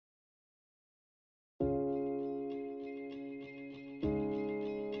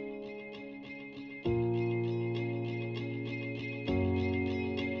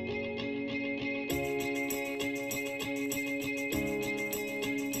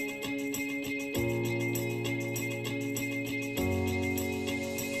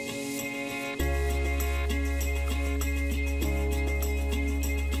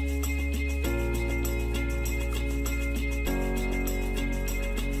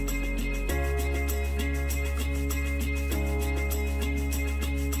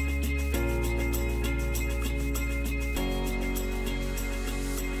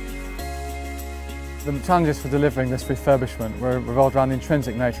The challenges for delivering this refurbishment were revolved around the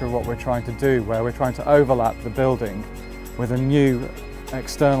intrinsic nature of what we're trying to do, where we're trying to overlap the building with a new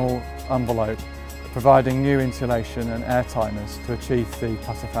external envelope, providing new insulation and airtightness to achieve the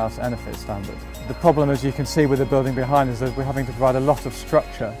Passive House EnerPHit standard. The problem, as you can see with the building behind, is that we're having to provide a lot of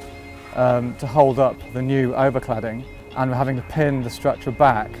structure to hold up the new overcladding, and we're having to pin the structure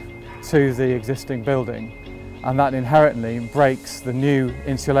back to the existing building, and that inherently breaks the new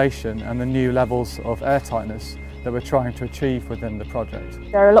insulation and the new levels of airtightness that we're trying to achieve within the project.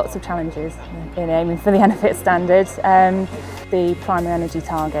 There are lots of challenges in aiming for the EnerPHit standard. The primary energy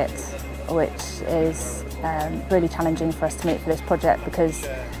target, which is really challenging for us to meet for this project because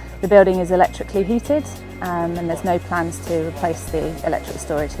the building is electrically heated and there's no plans to replace the electric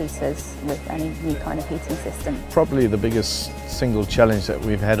storage heaters with any new kind of heating system. Probably the biggest single challenge that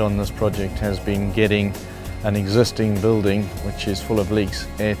we've had on this project has been getting an existing building, which is full of leaks,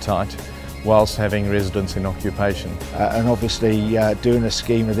 airtight, whilst having residents in occupation. And obviously doing a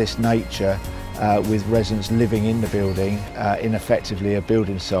scheme of this nature with residents living in the building, in effectively a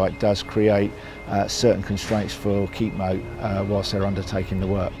building site, does create certain constraints for keep moat whilst they're undertaking the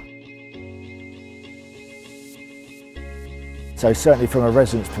work. So certainly from a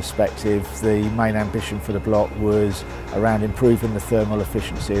resident's perspective, the main ambition for the block was around improving the thermal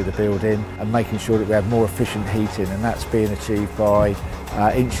efficiency of the building and making sure that we have more efficient heating, and that's being achieved by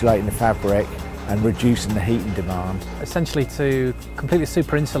insulating the fabric and reducing the heating demand. Essentially to completely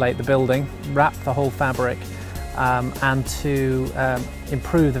super insulate the building, wrap the whole fabric and to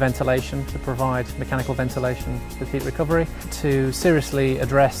improve the ventilation, to provide mechanical ventilation with heat recovery, to seriously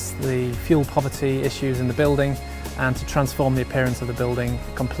address the fuel poverty issues in the building and to transform the appearance of the building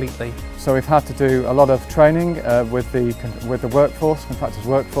completely. So we've had to do a lot of training with the workforce, contractors'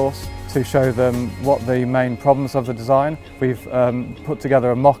 workforce, to show them what the main problems of the design. We've put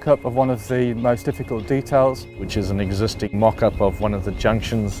together a mock-up of one of the most difficult details, which is an existing mock-up of one of the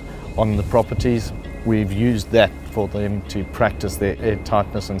junctions on the properties. We've used that for them to practice their air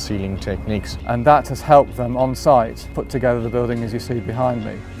tightness and sealing techniques. And that has helped them on site put together the building as you see behind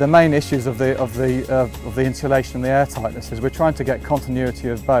me. The main issues of the insulation and the air tightness is we're trying to get continuity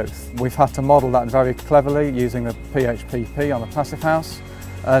of both. We've had to model that very cleverly using the PHPP on the Passive House.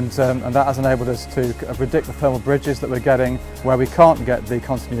 And that has enabled us to predict the thermal bridges that we're getting where we can't get the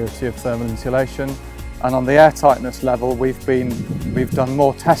continuity of thermal insulation. And on the air tightness level, we've done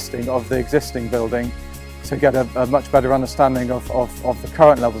more testing of the existing building to get a much better understanding of the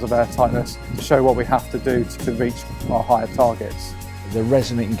current levels of air tightness to show what we have to do to reach our higher targets. The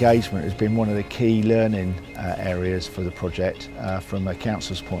resident engagement has been one of the key learning areas for the project from a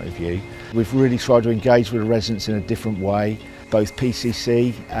council's point of view. We've really tried to engage with the residents in a different way. Both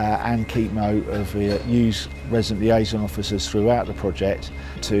PCC and Keep Moat have used resident liaison officers throughout the project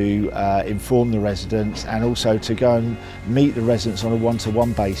to inform the residents and also to go and meet the residents on a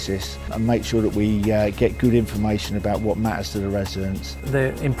one-to-one basis and make sure that we get good information about what matters to the residents.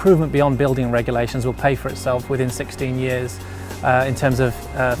 The improvement beyond building regulations will pay for itself within 16 years in terms of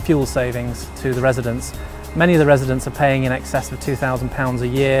fuel savings to the residents. Many of the residents are paying in excess of £2,000 a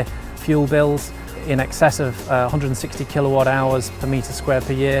year fuel bills, in excess of 160 kilowatt hours per metre square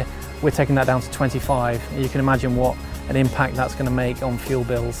per year. We're taking that down to 25. You can imagine what an impact that's going to make on fuel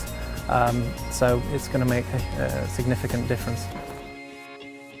bills. So it's going to make a significant difference.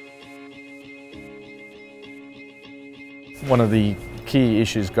 One of the key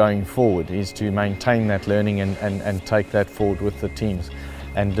issues going forward is to maintain that learning and take that forward with the teams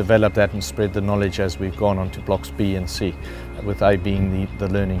and develop that and spread the knowledge as we've gone on to blocks B and C, with A being the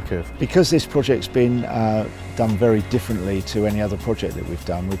learning curve. Because this project's been done very differently to any other project that we've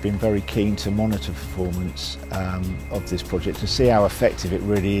done, we've been very keen to monitor performance of this project to see how effective it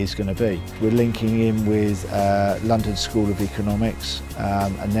really is going to be. We're linking in with London School of Economics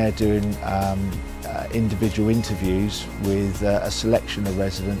and they're doing individual interviews with a selection of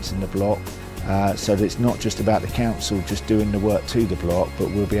residents in the block. So that it's not just about the council just doing the work to the block, but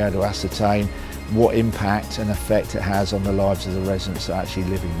we'll be able to ascertain what impact and effect it has on the lives of the residents that are actually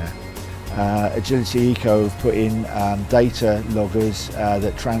living there. Agility Eco have put in data loggers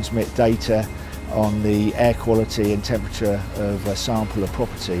that transmit data on the air quality and temperature of a sample of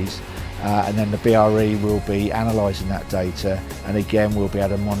properties, and then the BRE will be analysing that data, and again we'll be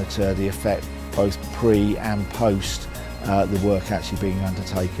able to monitor the effect both pre and post the work actually being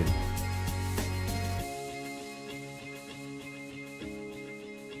undertaken.